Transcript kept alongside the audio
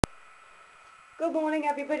Good morning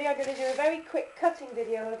everybody, I'm going to do a very quick cutting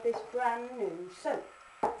video of this brand new soap.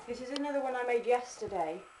 This is another one I made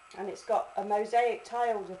yesterday and it's got a mosaic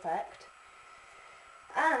tiles effect.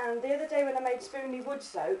 And the other day when I made Spoonly wood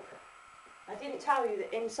soap, I didn't tell you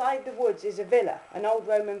that inside the woods is a villa, an old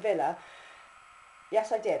Roman villa.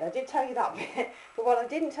 Yes I did tell you that bit, but what I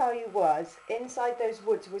didn't tell you was inside those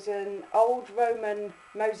woods was an old Roman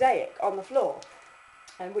mosaic on the floor,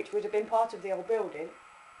 and which would have been part of the old building.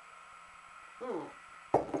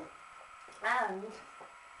 And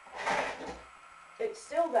it's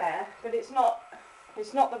still there, but it's not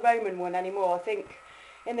the Roman one anymore. I think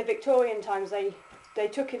in the Victorian times they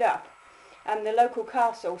took it up, and the local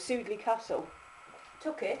castle, Sudeley Castle,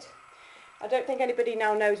 took it. I don't think anybody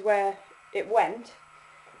now knows where it went,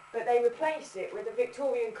 but they replaced it with a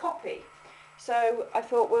Victorian copy. So I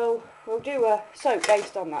thought we'll do a soap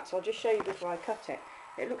based on that. So I'll just show you before I cut it.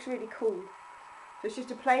 It looks really cool. So it's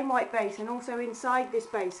just a plain white base, and also inside this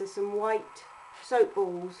base are some white soap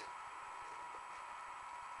balls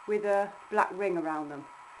with a black ring around them.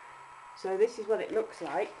 So this is what it looks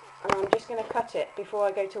like, and I'm just going to cut it before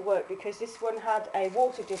I go to work because this one had a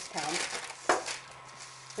water discount,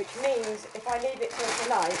 which means if I leave it till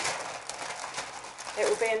tonight it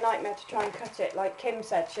will be a nightmare to try and cut it. Like Kim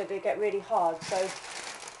said, she'll get really hard, so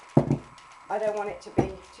I don't want it to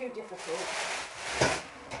be too difficult.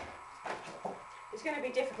 It's going to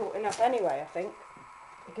be difficult enough anyway, I think,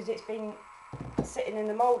 because it's been sitting in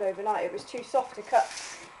the mould overnight. It was too soft to cut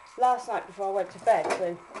last night before I went to bed, so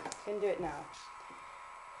I'm going to do it now.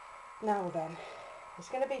 Now then, it's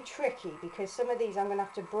going to be tricky because some of these I'm going to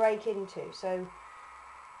have to break into, so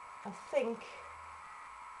I think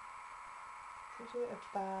I'll do it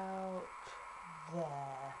about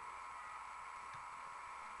there.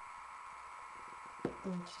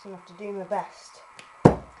 I'm just going to have to do my best.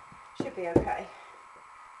 Should be okay.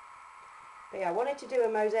 But yeah, I wanted to do a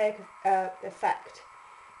mosaic effect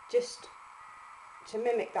just to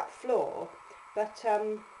mimic that floor, but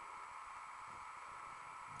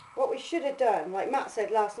what we should have done, like Matt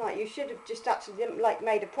said last night, you should have just actually like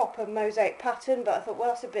made a proper mosaic pattern, but I thought, well,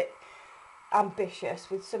 that's a bit ambitious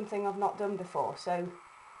with something I've not done before, so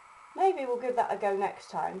maybe we'll give that a go next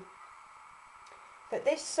time. But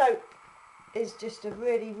this soap is just a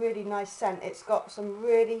really nice scent. It's got some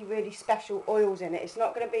really special oils in it. It's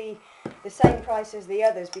not going to be the same price as the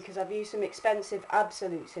others because I've used some expensive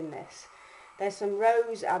absolutes in this. There's some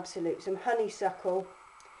rose absolute, some honeysuckle,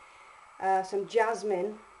 some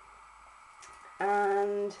jasmine,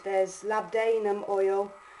 and there's labdanum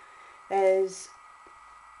oil. There's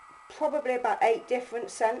probably about 8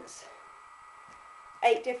 different scents,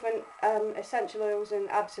 8 different essential oils and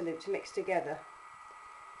absolutes mixed together,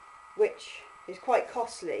 which is quite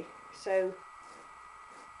costly. So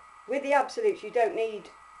with the absolutes you don't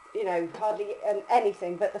need, you know, hardly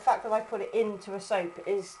anything, but the fact that I put it into a soap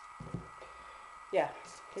is, yeah,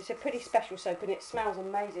 it's a pretty special soap and it smells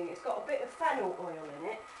amazing. It's got a bit of fennel oil in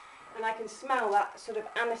it, and I can smell that sort of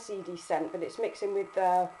aniseedy scent, but it's mixing with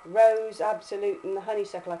the rose absolute and the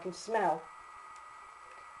honeysuckle. I can smell.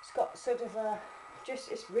 It's got sort of a,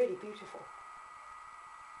 it's really beautiful.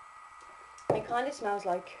 It kind of smells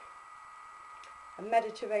like a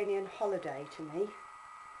Mediterranean holiday to me,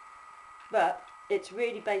 but it's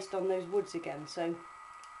really based on those woods again, so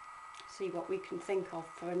see what we can think of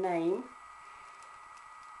for a name.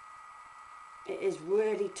 It is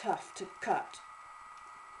really tough to cut.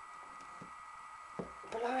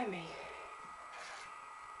 Blimey.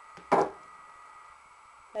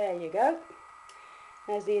 There you go.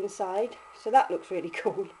 There's the inside, so that looks really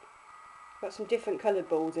cool. Got some different coloured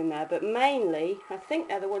balls in there, but mainly I think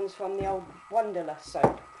they're the ones from the old Wanderlust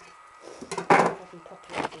soap. If I can pop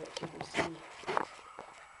it into it, you can see a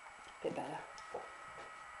bit better.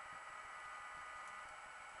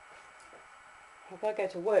 I've got to go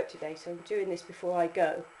to work today, so I'm doing this before I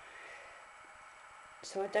go,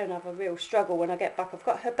 so I don't have a real struggle when I get back. I've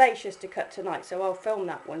got herbaceous to cut tonight, so I'll film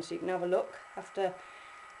that one so you can have a look after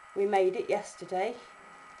we made it yesterday.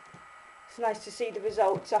 It's nice to see the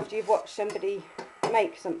results after you've watched somebody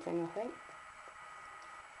make something, I think.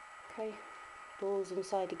 Okay, balls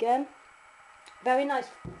inside again. Very nice,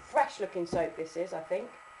 fresh looking soap this is, I think.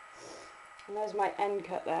 And there's my end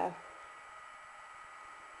cut there.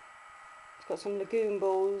 It's got some legume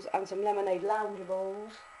balls and some lemonade lounger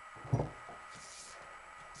balls. And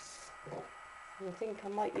I think I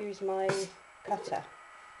might use my cutter,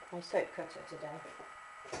 my soap cutter today.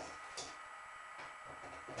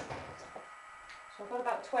 So I've got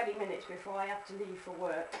about 20 minutes before I have to leave for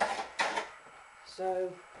work,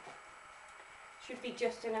 so should be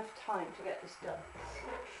just enough time to get this done.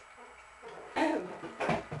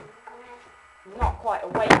 quite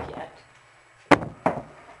awake yet.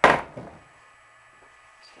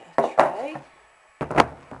 Let's get a tray.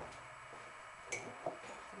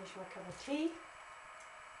 Finish my cup of tea.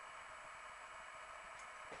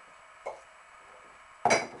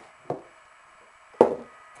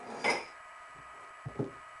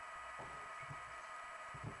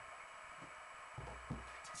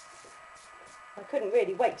 I couldn't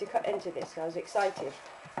really wait to cut into this, so I was excited.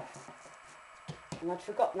 And I'd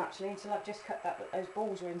forgotten actually until I've just cut that, but those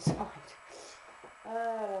balls are inside.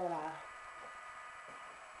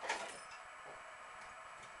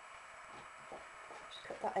 Just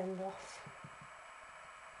cut that end off.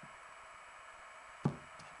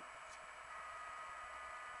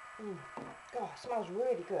 God, it smells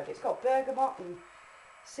really good. It's got bergamot and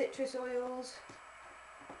citrus oils,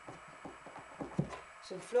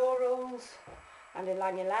 some florals, and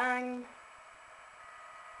ylang-ylang.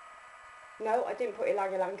 No, I didn't put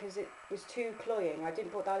ylang-ylang because it was too cloying. I didn't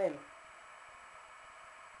put that in.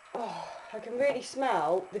 Oh, I can really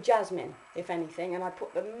smell the jasmine, if anything, and I put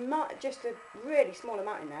just a really small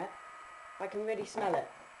amount in there. I can really smell it.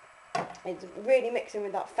 It's really mixing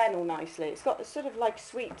with that fennel nicely. It's got a sort of like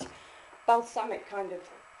sweet balsamic kind of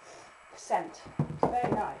scent. It's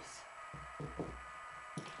very nice.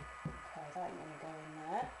 Okay, that ain't going to go in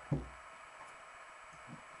there.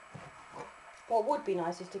 What would be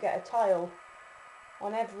nice is to get a tile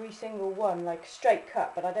on every single one, like straight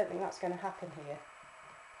cut, but I don't think that's going to happen here.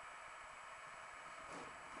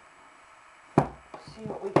 See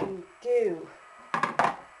what we can do.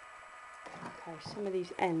 Okay, some of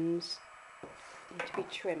these ends need to be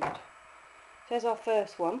trimmed. There's our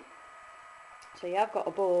first one. So you have got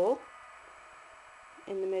a ball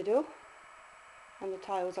in the middle and the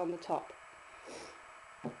tiles on the top.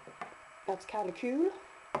 That's kind of cool.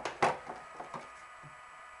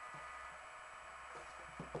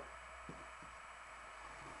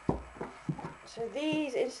 So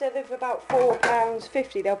these, instead of about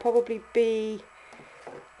 £4.50, they'll probably be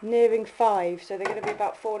nearing £5, so they're going to be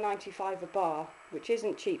about £4.95 a bar, which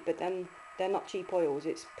isn't cheap, but then they're not cheap oils.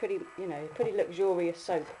 It's pretty, you know, pretty luxurious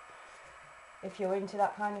soap if you're into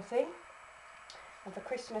that kind of thing. And for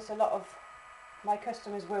Christmas, a lot of my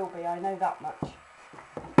customers will be, I know that much.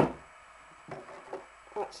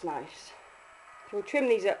 That's nice. So we'll trim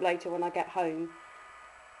these up later when I get home.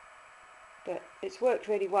 But it's worked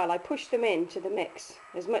really well. I pushed them into the mix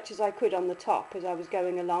as much as I could on the top as I was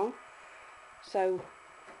going along. So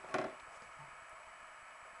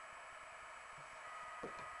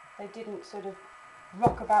they didn't sort of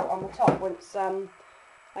rock about on the top once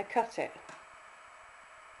I cut it.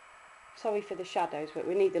 Sorry for the shadows, but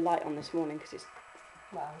we need the light on this morning because it's,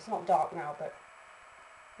 well, it's not dark now, but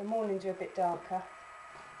the mornings are a bit darker.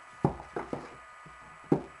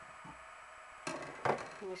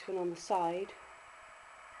 Nice one on the side.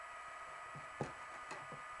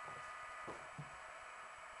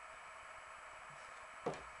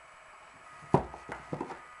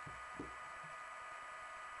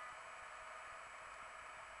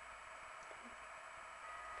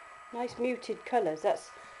 Nice muted colours.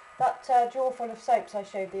 That's that jar full of soaps I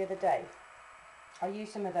showed the other day. I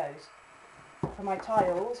used some of those for my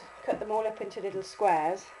tiles, cut them all up into little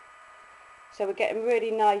squares. So we're getting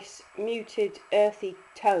really nice muted earthy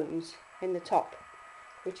tones in the top,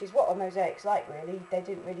 which is what a mosaic's like really. They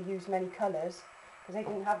didn't really use many colours because they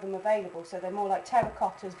didn't have them available, so they're more like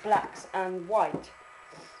terracottas, blacks and white,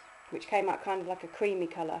 which came out kind of like a creamy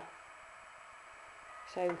colour.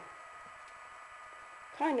 So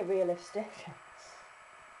kind of realistic.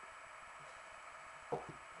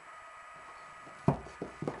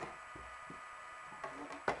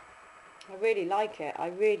 I really like it. I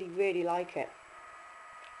really like it.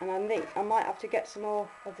 And I think I might have to get some more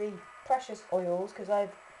of the precious oils because I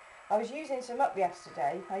was using some up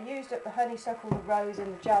yesterday. I used up the honeysuckle, the rose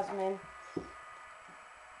and the jasmine.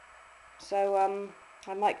 So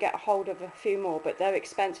I might get a hold of a few more, but they're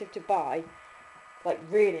expensive to buy. Like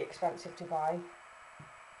really expensive to buy.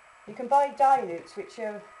 You can buy dilutes which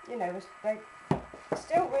are, you know, they're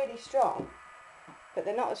still really strong. But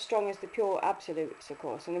they're not as strong as the pure absolutes, of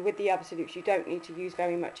course. And with the absolutes, you don't need to use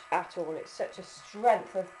very much at all. It's such a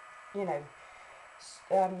strength of, you know,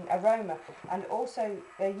 aroma. And also,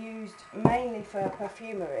 they're used mainly for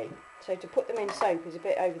perfumery. So to put them in soap is a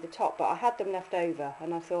bit over the top. But I had them left over,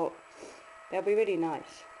 and I thought they'll be really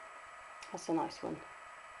nice. That's a nice one.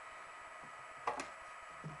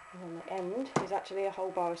 And on the end is actually a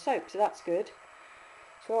whole bar of soap, so that's good.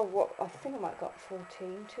 So what I think I might have got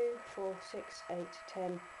 14, 2, 4, 6, 8,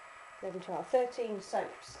 10, 11, 12, 13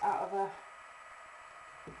 soaps out of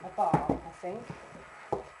a bar, I think.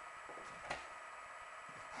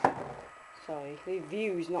 Sorry, the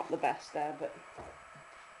view's not the best there, but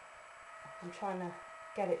I'm trying to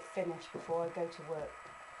get it finished before I go to work.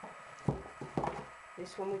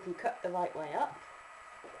 This one we can cut the right way up.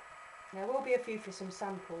 There will be a few for some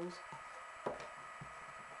samples,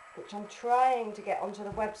 which I'm trying to get onto the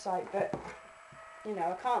website, but you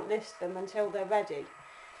know, I can't list them until they're ready.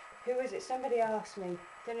 Who is it? Somebody asked me,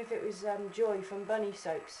 I don't know if it was Joy from Bunny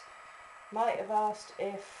Soaps, might have asked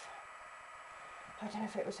if, I don't know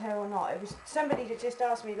if it was her or not, it was somebody that just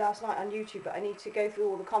asked me last night on YouTube, but I need to go through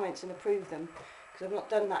all the comments and approve them, because I've not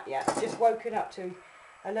done that yet. I've just woken up to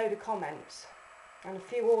a load of comments and a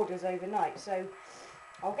few orders overnight, so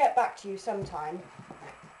I'll get back to you sometime,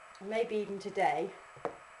 maybe even today,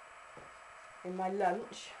 in my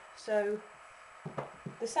lunch. So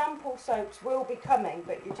the sample soaps will be coming,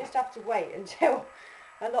 but you just have to wait until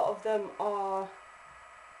a lot of them are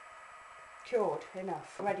cured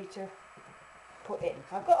enough, ready to put in.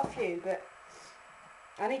 I've got a few, but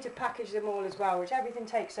I need to package them all as well, which everything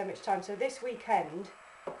takes so much time. So this weekend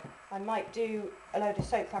I might do a load of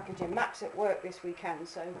soap packaging. Matt's at work this weekend,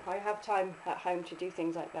 so I have time at home to do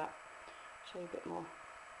things like that. Show you a bit more.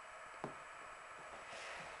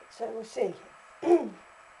 So we'll see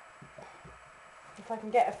if I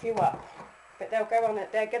can get a few up, but they'll go on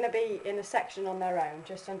it. They're going to be in a section on their own,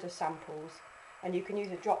 just under samples, and you can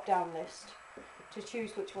use a drop-down list to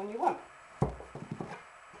choose which one you want.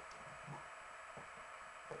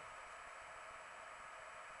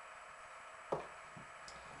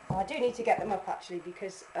 I do need to get them up actually,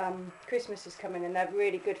 because Christmas is coming and they're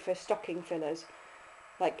really good for stocking fillers,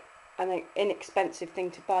 like an inexpensive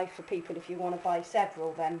thing to buy for people. If you want to buy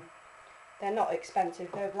several, then they're not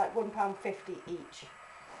expensive, they're like £1.50 each,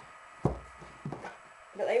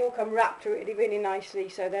 but they all come wrapped really, really nicely,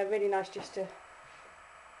 so they're really nice just to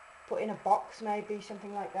put in a box, maybe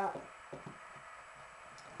something like that.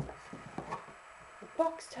 A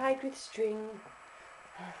box tied with string.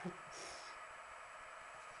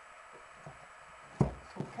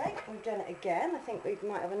 Okay, we've done it again. I think we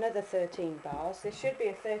might have another 13 bars. There should be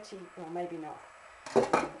a 30, well maybe not. See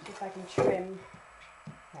if I can trim.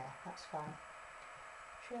 Yeah, that's fine.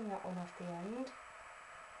 Trim that one off the end.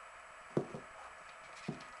 There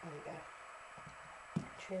we go.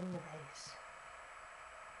 Trim the base.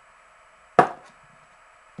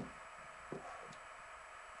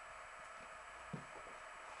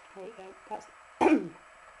 There you go. That's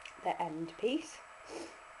the end piece.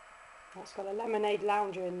 That's got a lemonade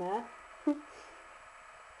lounger in there.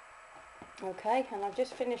 Okay, and I've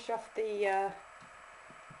just finished off the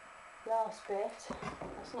last bit.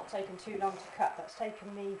 That's not taken too long to cut. That's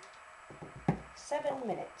taken me 7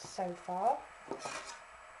 minutes so far.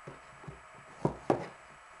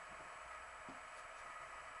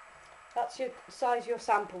 That's your size your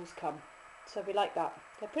samples come. So we like that.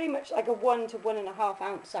 They're pretty much like a 1 to 1.5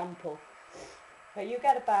 ounce sample. So you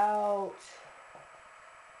get about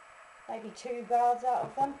maybe 2 baths out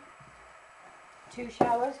of them, 2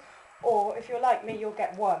 showers, or if you're like me, you'll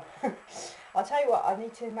get 1. I'll tell you what, I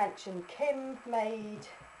need to mention, Kim made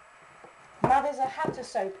Mad as a Hatter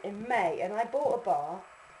soap in May, and I bought a bar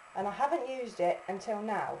and I haven't used it until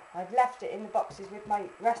now. I've left it in the boxes with my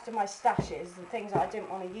rest of my stashes and things that I didn't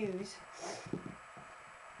want to use,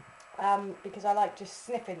 because I like just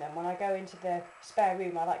sniffing them. When I go into the spare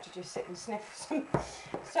room, I like to just sit and sniff some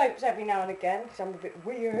soaps every now and again, because I'm a bit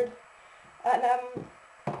weird. And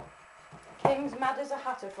Kim's Mad as a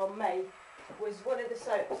Hatter from May was one of the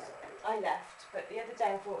soaps I left, but the other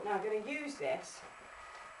day I thought, no, I'm going to use this,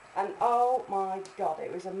 and oh my god,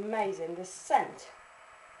 it was amazing. The scent,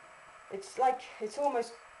 it's like, it's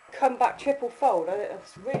almost come back triple fold.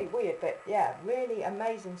 It's really weird, but yeah, really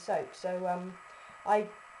amazing soap. So I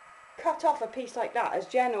cut off a piece like that, as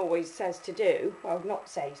Jen always says to do. Well, not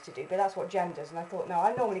says to do, but that's what Jen does. And I thought, no,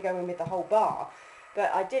 I normally go in with the whole bar,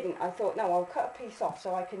 but I didn't. I thought, no, I'll cut a piece off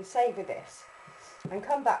so I can savour this and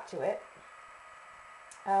come back to it.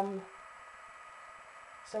 So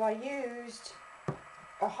I used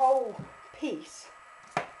a whole piece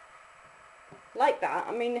like that.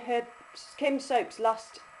 I mean, her Kim soaps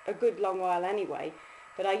last a good long while anyway,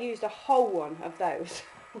 but I used a whole one of those.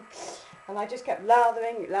 And I just kept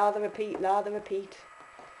lathering, lather, repeat, lather, repeat.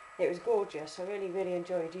 It was gorgeous. I really, really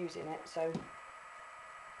enjoyed using it. So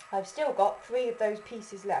I've still got 3 of those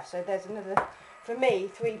pieces left. So there's another, for me,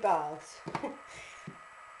 3 baths.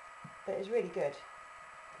 But it's really good.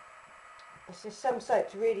 It's just some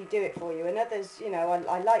soaps really do it for you, and others, you know,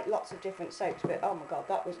 I like lots of different soaps, but oh my god,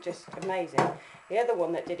 that was just amazing. The other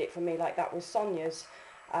one that did it for me like that was Sonia's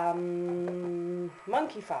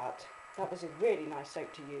Monkey Fart. That was a really nice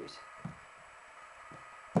soap to use.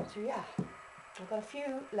 So yeah, I've got a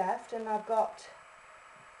few left, and I've got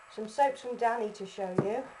some soaps from Danny to show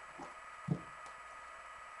you,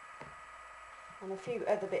 and a few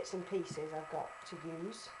other bits and pieces I've got to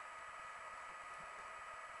use.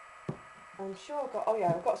 I'm sure I've got, oh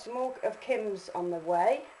yeah, I've got some more of Kim's on the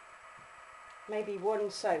way. Maybe one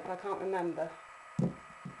soap, I can't remember.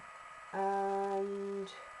 And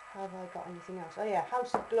have I got anything else? Oh yeah,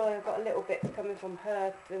 House of Glory, I've got a little bit coming from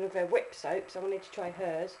her, one of her whip soaps. I wanted to try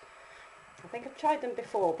hers. I think I've tried them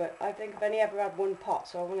before, but I think I've only ever had one pot,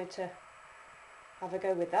 so I wanted to have a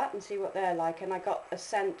go with that and see what they're like. And I got a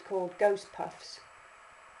scent called Ghost Puffs,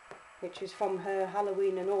 which is from her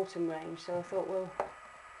Halloween and Autumn range, so I thought we'll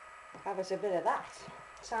have us a bit of that.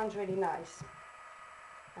 Sounds really nice.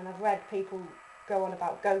 And I've read people go on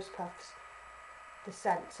about Ghost Puffs, the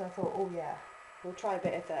scent, so I thought, oh yeah, we'll try a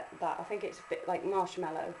bit of that. I think it's a bit like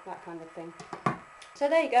marshmallow, that kind of thing. So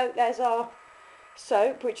there you go, there's our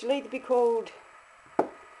soap, which will either be called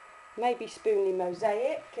maybe Spoonly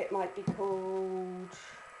Mosaic, it might be called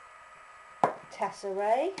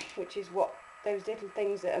Tesserae, which is what those little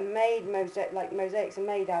things that are made, like mosaics are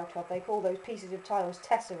made out of. They call those pieces of tiles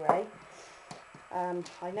Tesserae.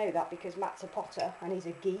 I know that because Matt's a potter and he's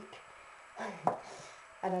a geek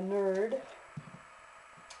and a nerd.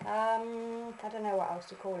 I don't know what else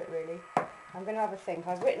to call it really. I'm going to have a think.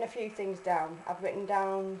 I've written a few things down. I've written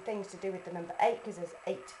down things to do with the number 8 because there's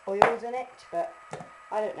 8 oils in it, but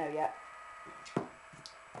I don't know yet.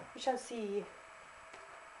 We shall see.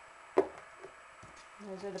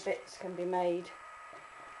 Those other bits can be made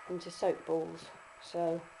into soap balls.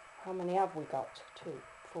 So how many have we got? 2,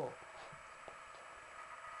 4.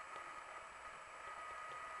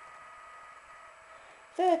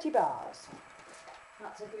 30 bars.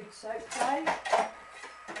 That's a good soap tray.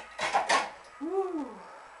 Woo.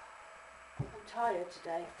 I'm tired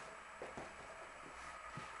today.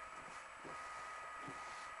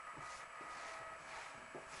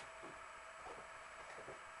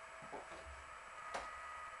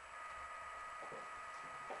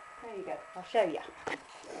 There you go, I'll show you.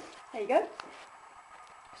 There you go.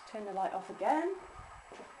 Just turn the light off again.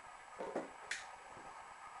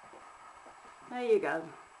 There you go.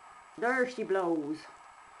 There she blows.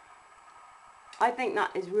 I think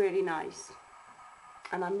that is really nice.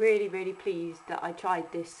 And I'm really, really pleased that I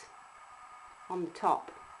tried this on the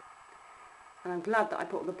top. And I'm glad that I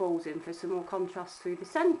put the balls in for some more contrast through the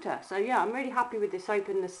centre. So yeah, I'm really happy with this soap,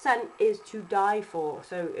 and the scent is to die for.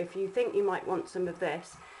 So if you think you might want some of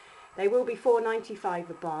this, they will be £4.95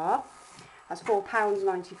 a bar. That's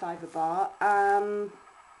 £4.95 a bar. And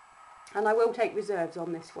I will take reserves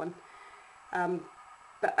on this one.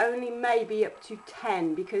 But only maybe up to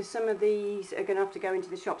 10, because some of these are going to have to go into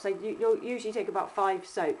the shops. You'll usually take about 5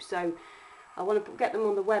 soaps, so I want to get them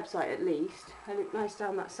on the website at least. They look nice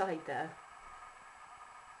down that side there.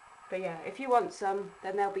 But yeah, if you want some,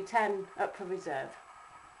 then there'll be 10 up for reserve.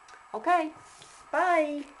 Okay,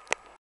 bye!